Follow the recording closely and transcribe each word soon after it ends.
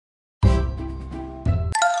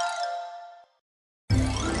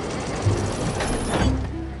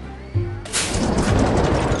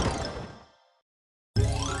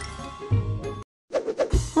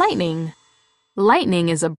Lightning. Lightning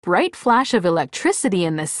is a bright flash of electricity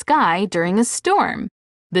in the sky during a storm.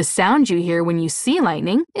 The sound you hear when you see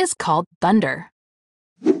lightning is called thunder.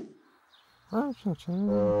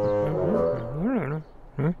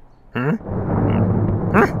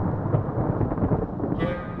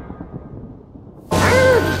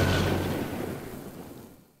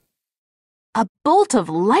 A bolt of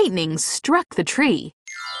lightning struck the tree.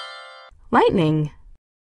 Lightning.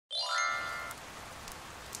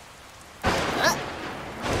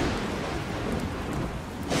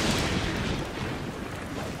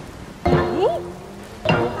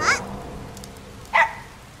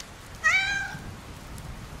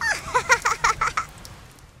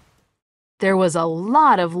 There was a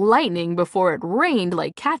lot of lightning before it rained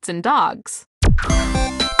like cats and dogs.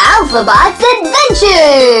 Alphabot's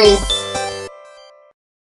Adventures!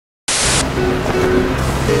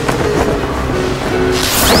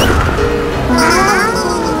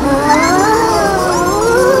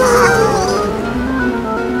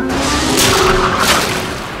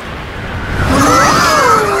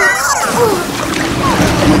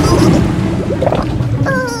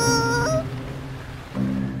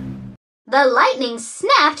 The lightning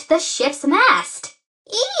snapped the ship's mast.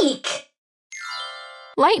 Eek!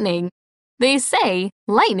 Lightning. They say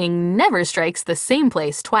lightning never strikes the same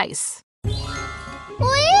place twice.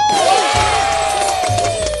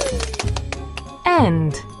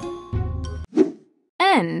 End.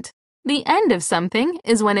 End. The end of something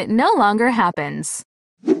is when it no longer happens.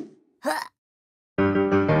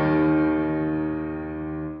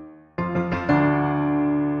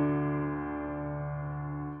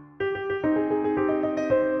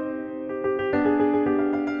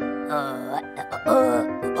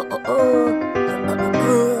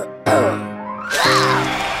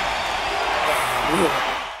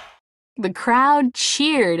 The crowd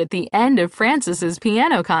cheered at the end of Francis's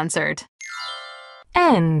piano concert.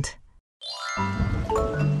 End.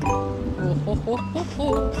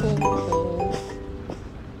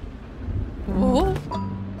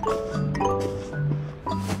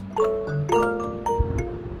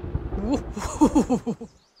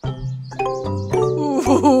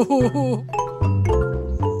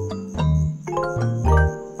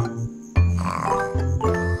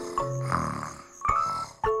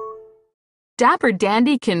 Dapper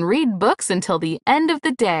Dandy can read books until the end of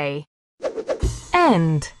the day.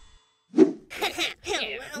 End.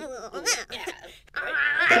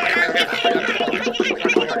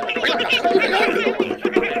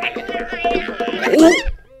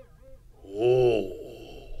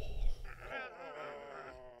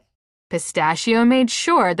 Pistachio made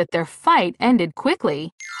sure that their fight ended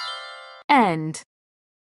quickly. End.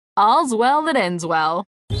 All's well that ends well.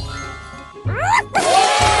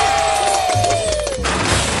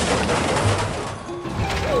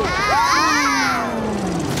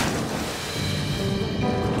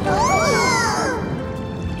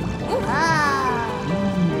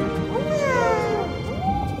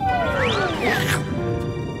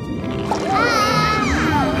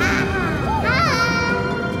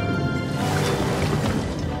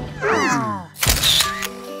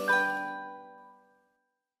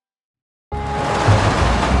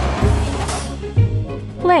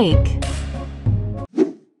 Lake.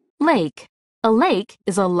 Lake. A lake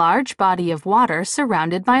is a large body of water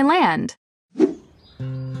surrounded by land.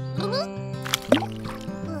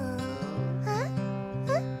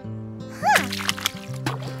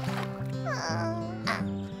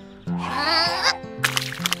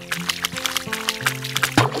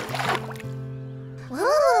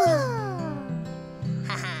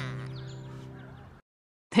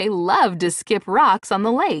 They love to skip rocks on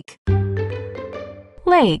the lake.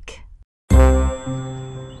 Lake.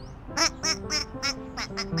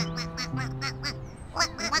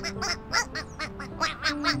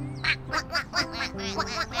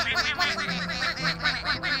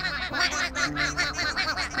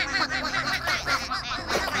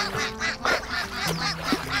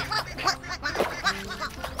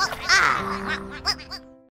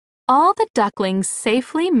 All the ducklings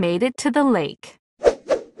safely made it to the lake.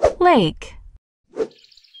 Lake.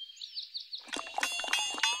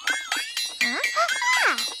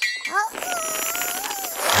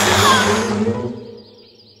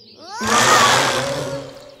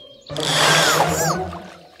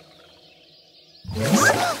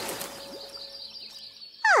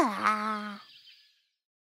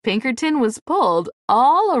 Pinkerton was pulled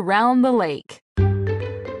all around the lake.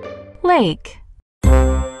 Lake.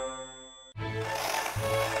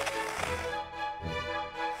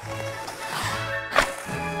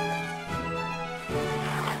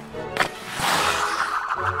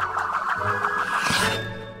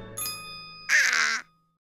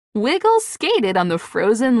 Wiggle skated on the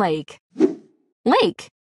frozen lake. Lake.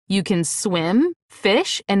 You can swim,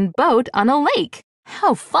 fish, and boat on a lake.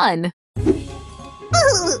 How fun!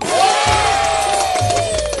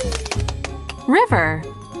 River.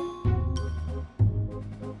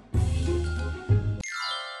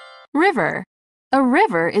 River. A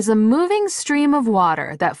river is a moving stream of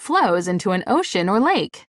water that flows into an ocean or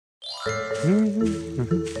lake.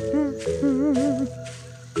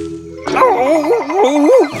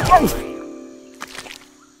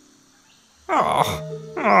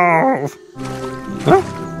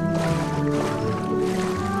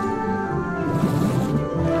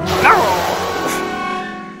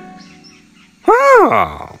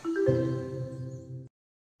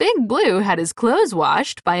 Big Blue had his clothes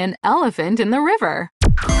washed by an elephant in the river.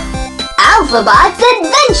 Alphabot's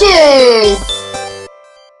Adventures!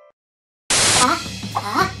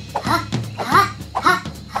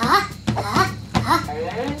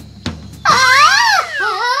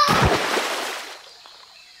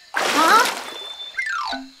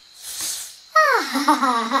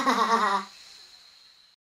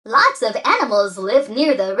 Lots of animals live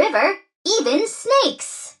near the river, even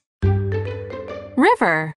snakes.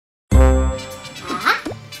 River.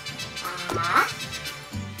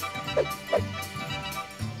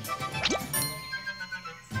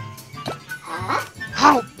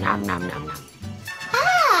 Oh, nom nom nom nom.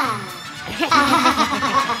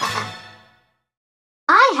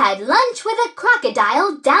 I had lunch with a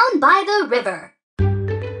crocodile down by the river.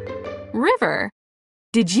 River.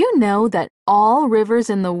 Did you know that all rivers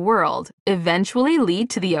in the world eventually lead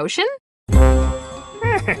to the ocean?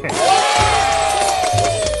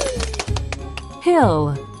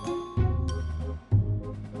 Hill.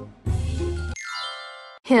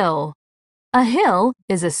 Hill. A hill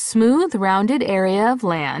is a smooth, rounded area of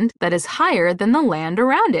land that is higher than the land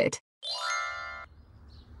around it.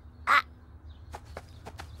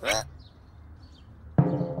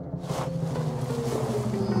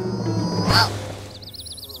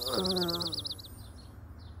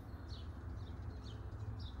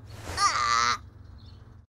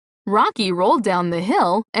 Rocky rolled down the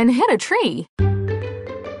hill and hit a tree.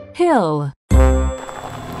 Hill.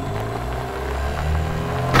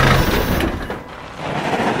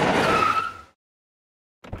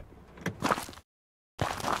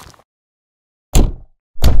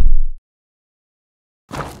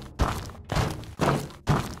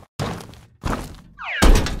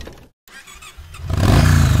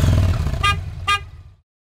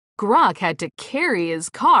 Grok had to carry his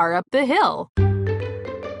car up the hill.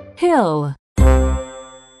 Hill.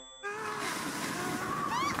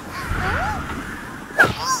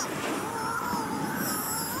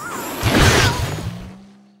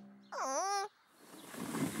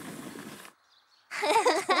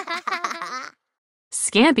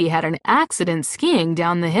 Scampy had an accident skiing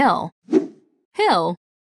down the hill. Hill.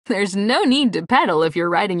 There's no need to pedal if you're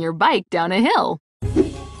riding your bike down a hill.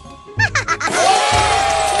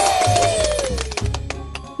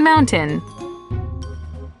 Mountain.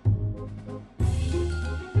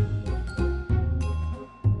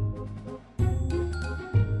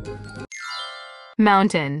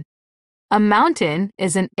 Mountain. A mountain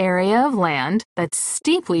is an area of land that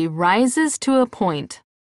steeply rises to a point.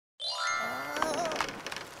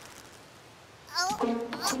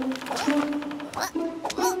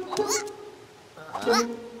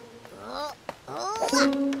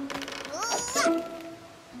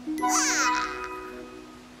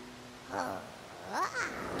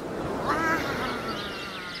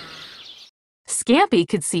 Scampy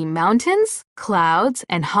could see mountains, clouds,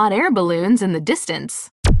 and hot air balloons in the distance.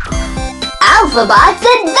 Alphabot's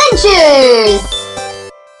Adventures!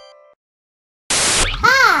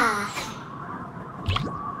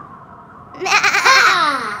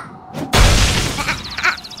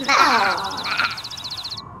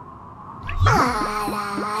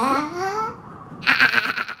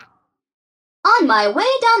 On my way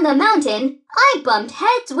down the mountain, I bumped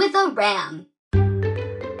heads with a ram.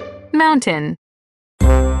 Mountain.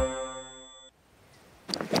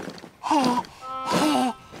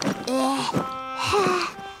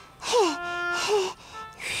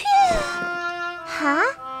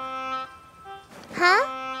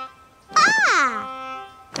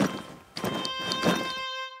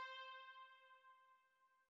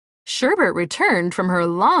 Sherbert returned from her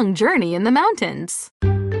long journey in the mountains.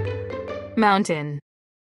 Mountain.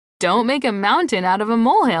 Don't make a mountain out of a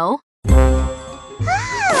molehill.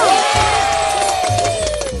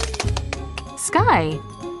 Sky.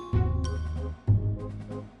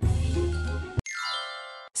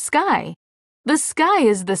 Sky. The sky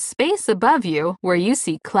is the space above you where you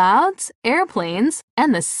see clouds, airplanes,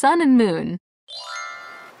 and the sun and moon.